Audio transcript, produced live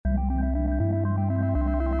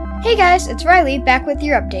Hey guys, it's Riley back with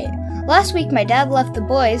your update. Last week my dad left the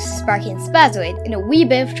boys, Sparkie and Spazoid, in a wee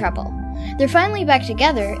bit of trouble. They're finally back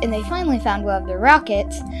together and they finally found one of their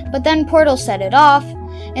rockets, but then Portal set it off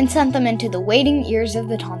and sent them into the waiting ears of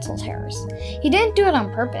the tonsil terrors. He didn't do it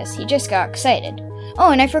on purpose, he just got excited.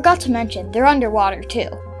 Oh, and I forgot to mention, they're underwater too.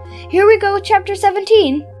 Here we go with Chapter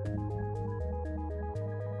 17!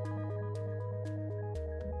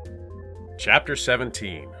 Chapter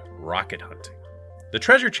 17, Rocket Hunting. The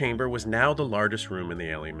treasure chamber was now the largest room in the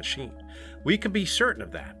alien machine. We could be certain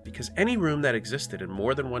of that because any room that existed in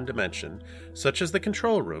more than one dimension, such as the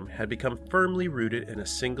control room, had become firmly rooted in a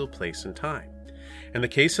single place and time. In the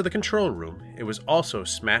case of the control room, it was also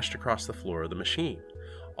smashed across the floor of the machine,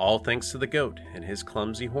 all thanks to the goat and his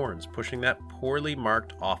clumsy horns pushing that poorly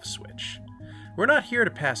marked off switch. We're not here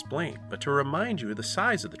to pass blame, but to remind you of the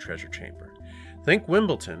size of the treasure chamber. Think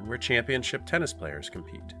Wimbledon, where championship tennis players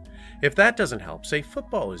compete. If that doesn't help, say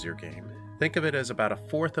football is your game. Think of it as about a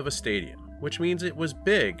fourth of a stadium, which means it was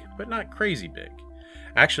big, but not crazy big.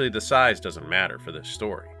 Actually, the size doesn't matter for this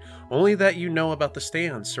story, only that you know about the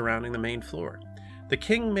stands surrounding the main floor. The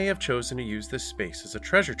king may have chosen to use this space as a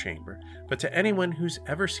treasure chamber, but to anyone who's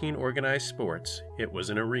ever seen organized sports, it was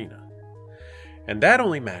an arena. And that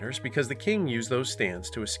only matters because the king used those stands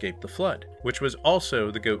to escape the flood, which was also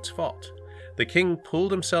the goat's fault. The king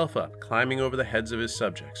pulled himself up, climbing over the heads of his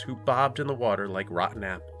subjects, who bobbed in the water like rotten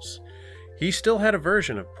apples. He still had a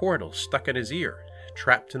version of Portal stuck in his ear,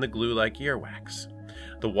 trapped in the glue like earwax.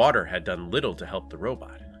 The water had done little to help the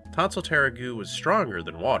robot. Tonsil Terror goo was stronger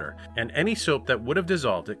than water, and any soap that would have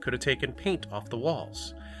dissolved it could have taken paint off the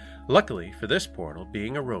walls. Luckily for this Portal,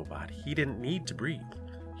 being a robot, he didn't need to breathe.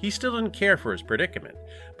 He still didn't care for his predicament,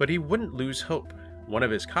 but he wouldn't lose hope. One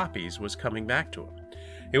of his copies was coming back to him.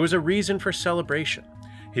 It was a reason for celebration.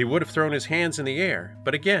 He would have thrown his hands in the air,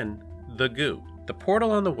 but again, the goo. The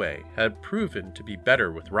portal on the way had proven to be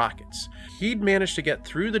better with rockets. He'd managed to get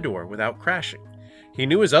through the door without crashing. He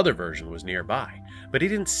knew his other version was nearby, but he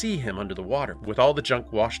didn't see him under the water with all the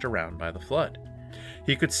junk washed around by the flood.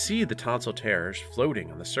 He could see the tonsil terrors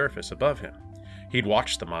floating on the surface above him. He'd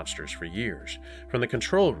watched the monsters for years, from the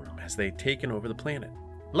control room as they'd taken over the planet.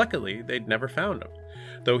 Luckily, they'd never found him,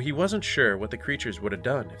 though he wasn't sure what the creatures would have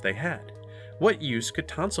done if they had. What use could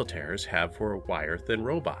tonsil terrors have for a wire-thin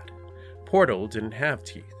robot? Portal didn't have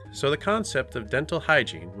teeth, so the concept of dental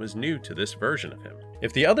hygiene was new to this version of him.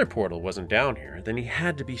 If the other Portal wasn't down here, then he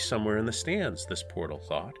had to be somewhere in the stands, this Portal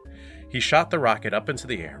thought. He shot the rocket up into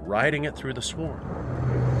the air, riding it through the swarm.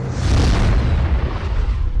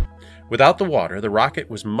 Without the water, the rocket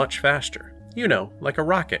was much faster. You know, like a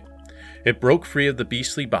rocket. It broke free of the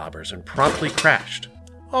beastly bobbers and promptly crashed,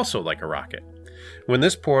 also like a rocket. When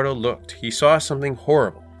this Portal looked, he saw something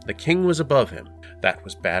horrible. The king was above him. That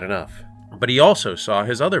was bad enough. But he also saw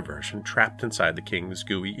his other version trapped inside the king's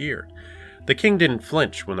gooey ear. The king didn't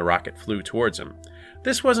flinch when the rocket flew towards him.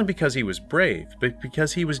 This wasn't because he was brave, but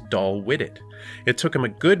because he was dull-witted. It took him a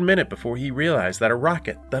good minute before he realized that a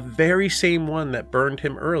rocket, the very same one that burned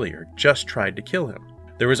him earlier, just tried to kill him.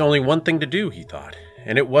 There was only one thing to do, he thought,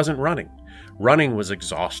 and it wasn't running. Running was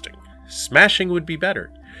exhausting. Smashing would be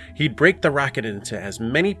better. He'd break the rocket into as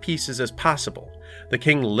many pieces as possible. The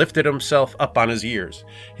king lifted himself up on his ears.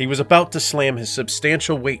 He was about to slam his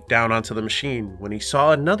substantial weight down onto the machine when he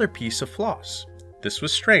saw another piece of floss. This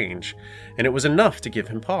was strange, and it was enough to give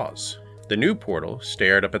him pause. The new Portal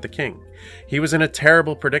stared up at the king. He was in a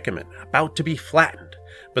terrible predicament, about to be flattened,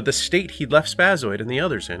 but the state he'd left Spazoid and the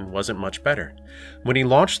others in wasn't much better. When he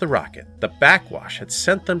launched the rocket, the backwash had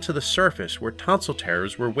sent them to the surface where tonsil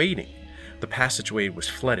terrors were waiting. The passageway was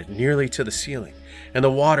flooded nearly to the ceiling, and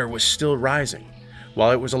the water was still rising.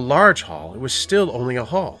 While it was a large hall, it was still only a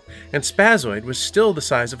hall, and Spazoid was still the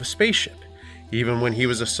size of a spaceship, even when he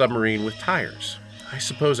was a submarine with tires. I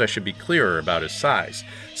suppose I should be clearer about his size,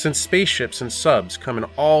 since spaceships and subs come in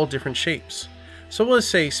all different shapes. So let's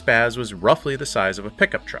say Spaz was roughly the size of a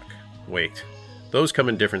pickup truck. Wait, those come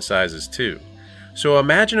in different sizes too. So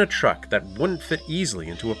imagine a truck that wouldn't fit easily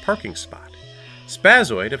into a parking spot.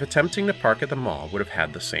 Spazoid, if attempting to park at the mall, would have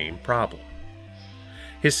had the same problem.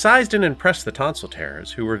 His size didn't impress the tonsil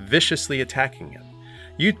terrors, who were viciously attacking him.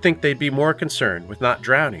 You'd think they'd be more concerned with not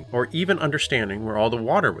drowning, or even understanding where all the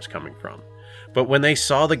water was coming from. But when they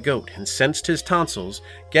saw the goat and sensed his tonsils,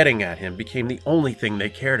 getting at him became the only thing they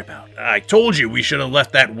cared about. "I told you we should have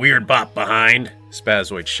left that weird bop behind,"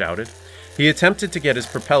 Spazoid shouted. He attempted to get his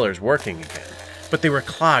propellers working again, but they were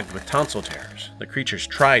clogged with tonsil terrors. The creatures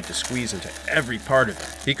tried to squeeze into every part of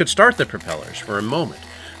him. He could start the propellers for a moment,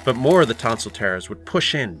 but more of the tonsil terrors would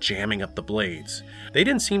push in, jamming up the blades. They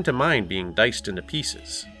didn't seem to mind being diced into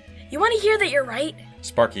pieces. You want to hear that you're right?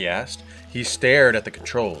 Sparkie asked. He stared at the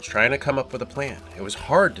controls, trying to come up with a plan. It was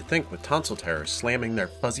hard to think with tonsil terrors slamming their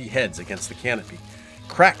fuzzy heads against the canopy.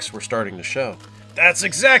 Cracks were starting to show. That's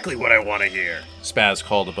exactly what I want to hear, Spaz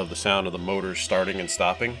called above the sound of the motors starting and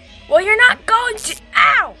stopping. Well, you're not going to...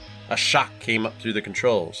 Ow! A shock came up through the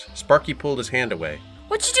controls. Sparkie pulled his hand away.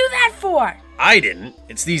 What'd you do that for? I didn't.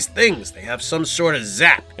 It's these things. They have some sort of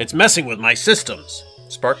zap. It's messing with my systems.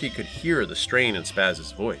 Sparkie could hear the strain in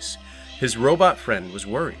Spaz's voice. His robot friend was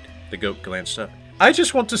worried. The goat glanced up. I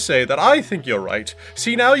just want to say that I think you're right.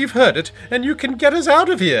 See, now you've heard it, and you can get us out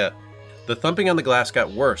of here. The thumping on the glass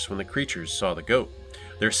got worse when the creatures saw the goat.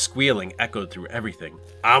 Their squealing echoed through everything.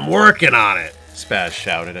 I'm working on it, Spaz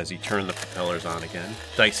shouted as he turned the propellers on again,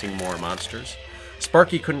 dicing more monsters.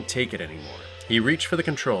 Sparkie couldn't take it anymore. He reached for the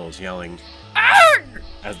controls, yelling, "Arg!"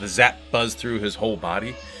 As the zap buzzed through his whole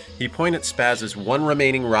body. He pointed Spaz's one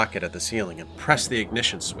remaining rocket at the ceiling and pressed the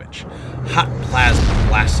ignition switch. Hot plasma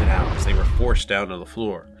blasted out as they were forced down to the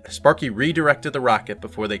floor. Sparkie redirected the rocket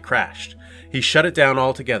before they crashed. He shut it down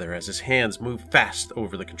altogether as his hands moved fast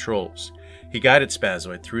over the controls. He guided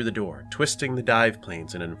Spazoid through the door, twisting the dive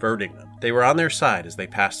planes and inverting them. They were on their side as they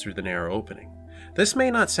passed through the narrow opening. This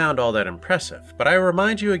may not sound all that impressive, but I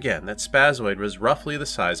remind you again that Spazoid was roughly the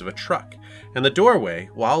size of a truck, and the doorway,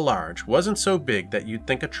 while large, wasn't so big that you'd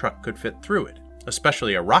think a truck could fit through it,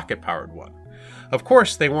 especially a rocket-powered one. Of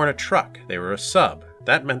course, they weren't a truck, they were a sub.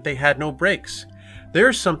 That meant they had no brakes.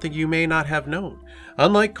 There's something you may not have known.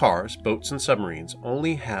 Unlike cars, boats and submarines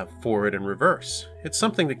only have forward and reverse. It's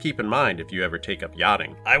something to keep in mind if you ever take up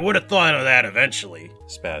yachting. I would have thought of that eventually,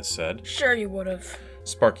 Spaz said. Sure you would have,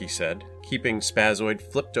 Sparkie said, keeping Spazoid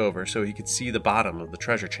flipped over so he could see the bottom of the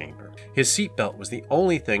treasure chamber. His seatbelt was the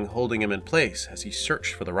only thing holding him in place as he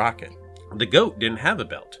searched for the rocket. The goat didn't have a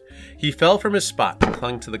belt. He fell from his spot and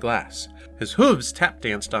clung to the glass. His hooves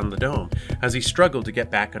tap-danced on the dome as he struggled to get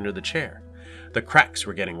back under the chair. The cracks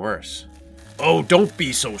were getting worse. Oh, don't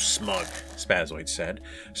be so smug, Spazoid said,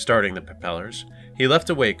 starting the propellers. He left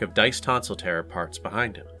a wake of diced tonsil terror parts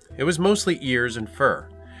behind him. It was mostly ears and fur.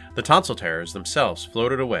 The tonsil terrors themselves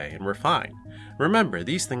floated away and were fine. Remember,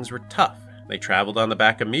 these things were tough. They traveled on the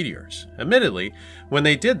back of meteors. Admittedly, when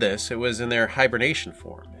they did this, it was in their hibernation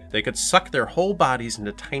form. They could suck their whole bodies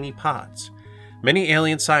into tiny pods. Many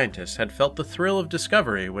alien scientists had felt the thrill of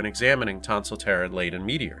discovery when examining tonsil terror laden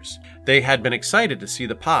meteors. They had been excited to see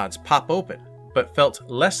the pods pop open, but felt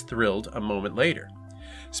less thrilled a moment later.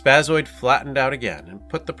 Spazoid flattened out again and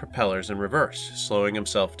put the propellers in reverse, slowing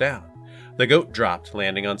himself down. The goat dropped,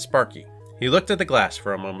 landing on Sparkie. He looked at the glass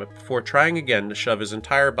for a moment before trying again to shove his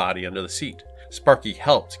entire body under the seat. Sparkie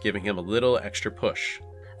helped, giving him a little extra push.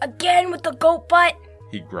 Again with the goat butt?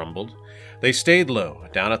 He grumbled. They stayed low,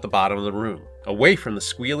 down at the bottom of the room, away from the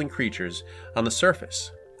squealing creatures on the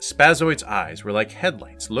surface. Spazoid's eyes were like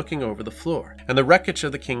headlights looking over the floor and the wreckage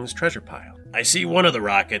of the king's treasure pile. I see one of the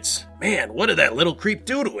rockets. Man, what did that little creep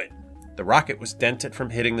do to it? The rocket was dented from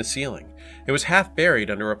hitting the ceiling. It was half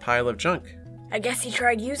buried under a pile of junk. I guess he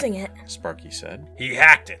tried using it, Sparkie said. He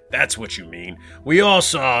hacked it, that's what you mean. We all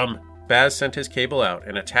saw him. Spaz sent his cable out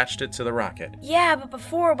and attached it to the rocket. Yeah, but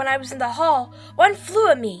before, when I was in the hall, one flew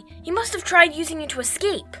at me. He must have tried using it to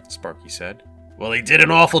escape, Sparkie said. Well, he did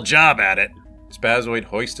an awful job at it. Spazoid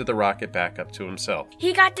hoisted the rocket back up to himself.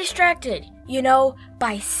 He got distracted,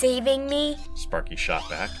 by saving me, Sparkie shot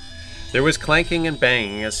back. There was clanking and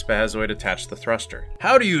banging as Spazoid attached the thruster.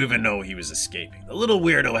 How do you even know he was escaping? The little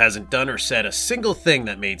weirdo hasn't done or said a single thing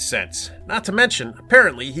that made sense. Not to mention,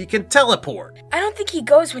 apparently he can teleport. I don't think he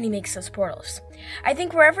goes when he makes those portals. I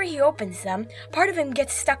think wherever he opens them, part of him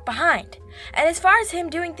gets stuck behind. And as far as him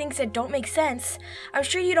doing things that don't make sense, I'm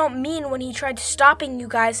sure you don't mean when he tried stopping you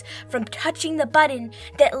guys from touching the button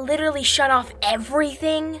that literally shut off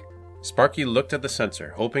everything? Sparkie looked at the sensor,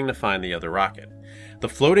 hoping to find the other rocket. The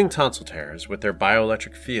floating tonsil terrors with their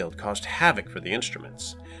bioelectric field caused havoc for the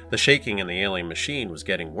instruments. The shaking in the alien machine was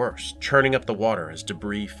getting worse, churning up the water as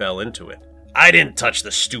debris fell into it. I didn't touch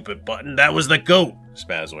the stupid button, that was the goat,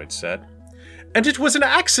 Spazoid said. And it was an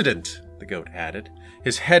accident, the goat added.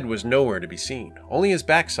 His head was nowhere to be seen, only his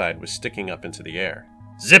backside was sticking up into the air.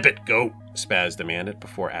 Zip it, goat, Spaz demanded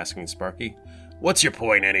before asking Sparkie. What's your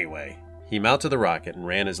point anyway? He mounted the rocket and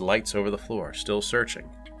ran his lights over the floor, still searching.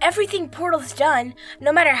 Everything Portal's done,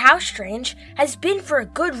 no matter how strange, has been for a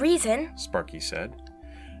good reason, Sparkie said.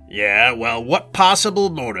 Yeah, well, what possible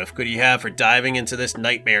motive could he have for diving into this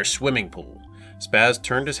nightmare swimming pool? Spaz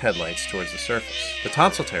turned his headlights towards the surface. The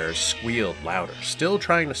tonsil terrors squealed louder, still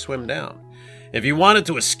trying to swim down. If he wanted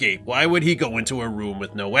to escape, why would he go into a room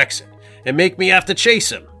with no exit and make me have to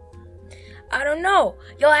chase him? I don't know.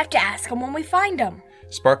 You'll have to ask him when we find him.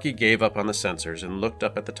 Sparkie gave up on the sensors and looked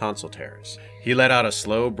up at the tonsil terrace. He let out a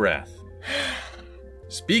slow breath.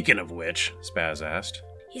 Speaking of which, Spaz asked.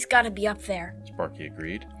 He's gotta be up there. Sparkie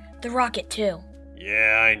agreed. The rocket, too.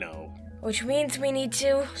 Yeah, I know. Which means we need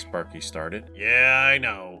to... Sparkie started. Yeah, I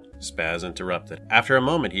know. Spaz interrupted. After a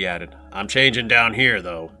moment, he added, I'm changing down here,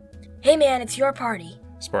 though. Hey man, it's your party,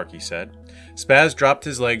 Sparkie said. Spaz dropped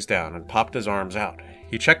his legs down and popped his arms out.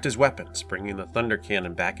 He checked his weapons, bringing the thunder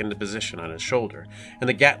cannon back into position on his shoulder and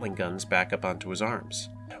the Gatling guns back up onto his arms.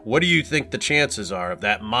 What do you think the chances are of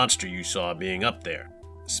that monster you saw being up there?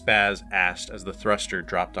 Spaz asked as the thruster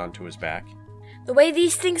dropped onto his back. The way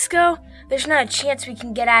these things go, there's not a chance we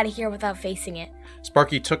can get out of here without facing it.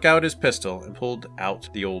 Sparkie took out his pistol and pulled out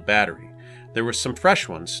the old battery. There were some fresh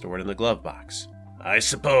ones stored in the glove box. I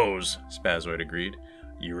suppose, Spazoid agreed.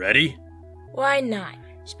 You ready? Why not?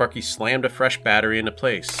 Sparkie slammed a fresh battery into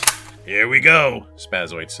place. Here we go,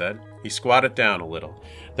 Spazoid said. He squatted down a little,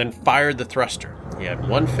 then fired the thruster. He had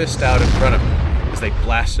one fist out in front of him as they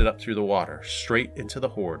blasted up through the water, straight into the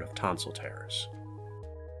horde of tonsil terrors.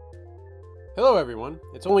 Hello everyone,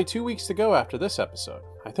 it's only 2 weeks to go after this episode.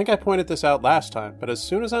 I think I pointed this out last time, but as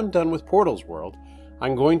soon as I'm done with Portal's World,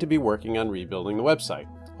 I'm going to be working on rebuilding the website.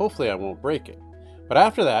 Hopefully I won't break it. But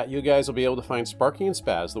after that, you guys will be able to find Sparkie and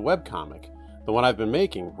Spaz, the webcomic, the one I've been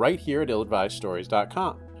making, right here at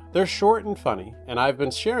illadvisedstories.com. They're short and funny, and I've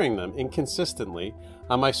been sharing them inconsistently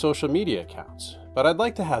on my social media accounts, but I'd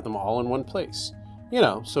like to have them all in one place,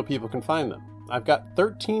 so people can find them. I've got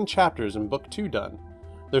 13 chapters in Book 2 done.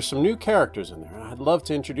 There's some new characters in there, and I'd love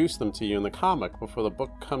to introduce them to you in the comic before the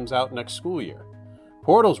book comes out next school year.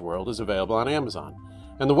 Portal's World is available on Amazon,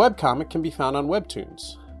 and the webcomic can be found on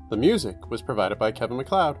Webtoons. The music was provided by Kevin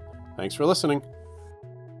MacLeod. Thanks for listening.